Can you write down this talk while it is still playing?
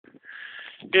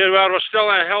Here we're still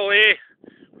on a hill, eh?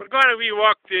 We're going to wee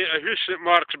walk the house that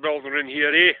Mark's building in here,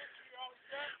 eh?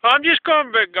 I'm just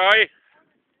coming, big guy.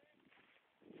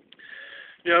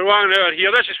 You're walking over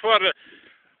here. This is where the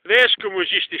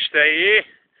Eskimos used to stay, eh?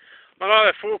 A lot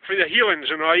of folk for the healings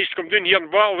and all used to come down here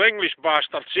and battle the English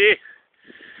bastards, eh?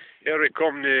 Here we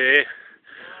come now, eh?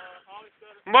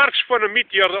 Mark's from a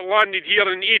meteor that landed here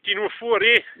in 1804,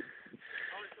 eh?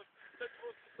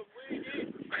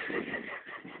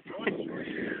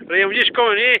 Right, I'm just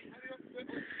coming, eh?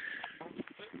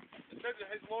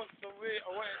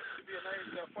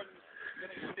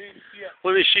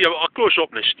 Let me see a close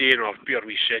up in the stain or where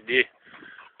we said, eh?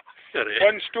 There, eh?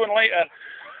 1 stone later.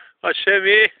 That's him,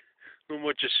 eh? Not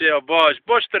much to say a boss.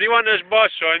 Buster, you want this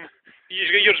boss, son? You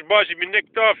just got yours, boss, you've been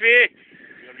nicked off, eh?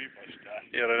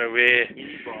 You're in a way.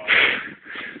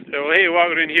 Well, hey,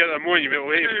 walk around here at the monument,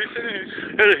 well, hey.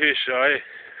 In the house, aye.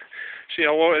 See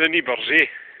a lot of the neighbours, eh?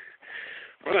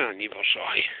 What are the neighbours,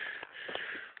 aye?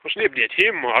 There's nobody at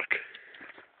home, Mark.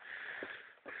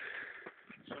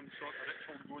 Some sort of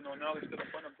ritual going on now, instead of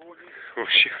on a boat, eh? Oh,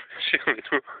 sure,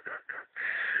 no.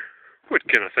 What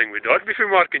kind of thing would that be for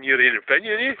Mark, in your own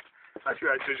opinion, eh? That's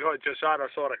what I just had a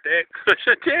sort of text. It's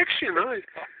a text, you know.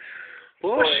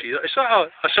 Oh, see, is that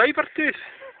a saber tooth?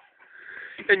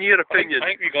 In your opinion? I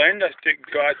think we Glenda's took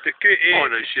cut, eh? Oh,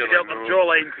 no, sure. To help her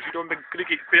jawline, because she's done big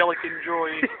cricket pelican jaw,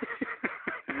 eh?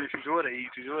 She's alright,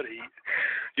 she's alright.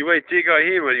 You want to take her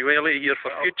home, or you want to leave it here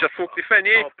for future folk to fin,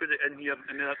 eh? I'll put it in here,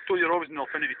 and then I told you always, and I'll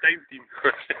fin it with time team.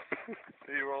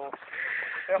 Very well.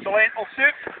 There's a lentil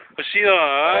soup. I see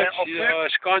that,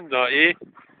 scanned that, eh?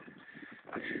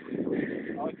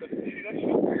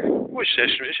 What's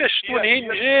this? Is this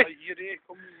Stonehenge, eh?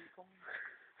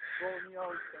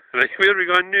 Right, where are we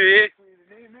going now, eh?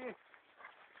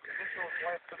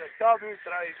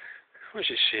 What's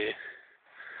it say?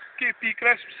 KP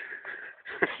crisps.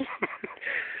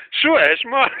 So it is,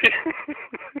 Mark.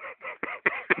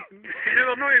 You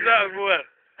never noticed that before.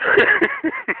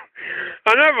 I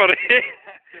never, eh?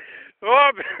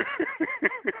 Oh,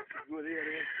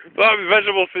 that'll be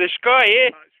visible for the sky, eh?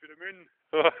 That's for the moon.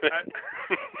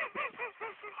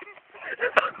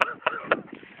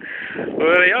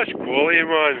 Well, that's cool, eh,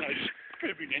 man? Could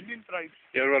have been Indian tribes.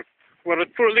 Yeah, we're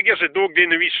probably gives a dog down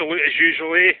the wee salute as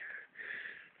usual, eh?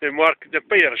 Then Mark, the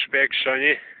pay your respects, son,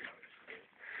 eh?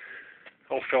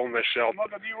 I'll film myself.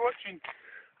 Smug, are you watching?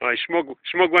 Aye, Smug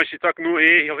wants to talk no,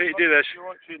 eh? He'll hate to do this. Are you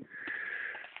watching?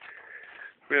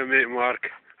 Wait a minute, Mark.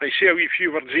 I say a wee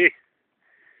few words, eh?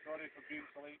 Sorry for being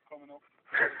so late coming up.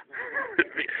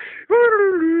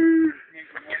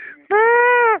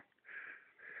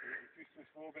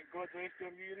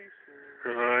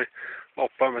 Aye,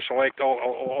 I'll pay my select.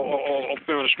 I'll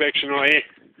pay my respects and all, eh?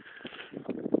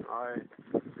 Aye.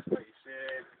 Like you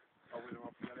said, I would have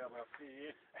up there earlier today,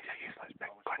 eh? He's a useless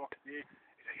big cunt. He's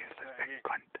a useless big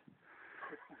cunt.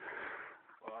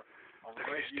 I'll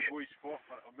let you boys fought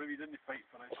for it, or maybe didn't fight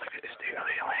for it. Look at the state of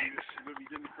the legs. Maybe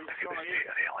didn't fight for it. Look at the state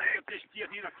of the legs. This year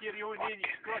here, carry on, eh?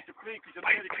 You've got to play because you're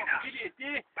not going to get it,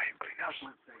 eh? Pipe cleaners.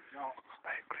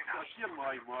 Pipe cleaners.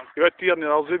 You got tear in the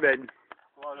Alzu bed.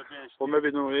 Well, maybe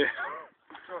no, eh?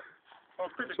 I'll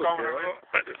put the camera up.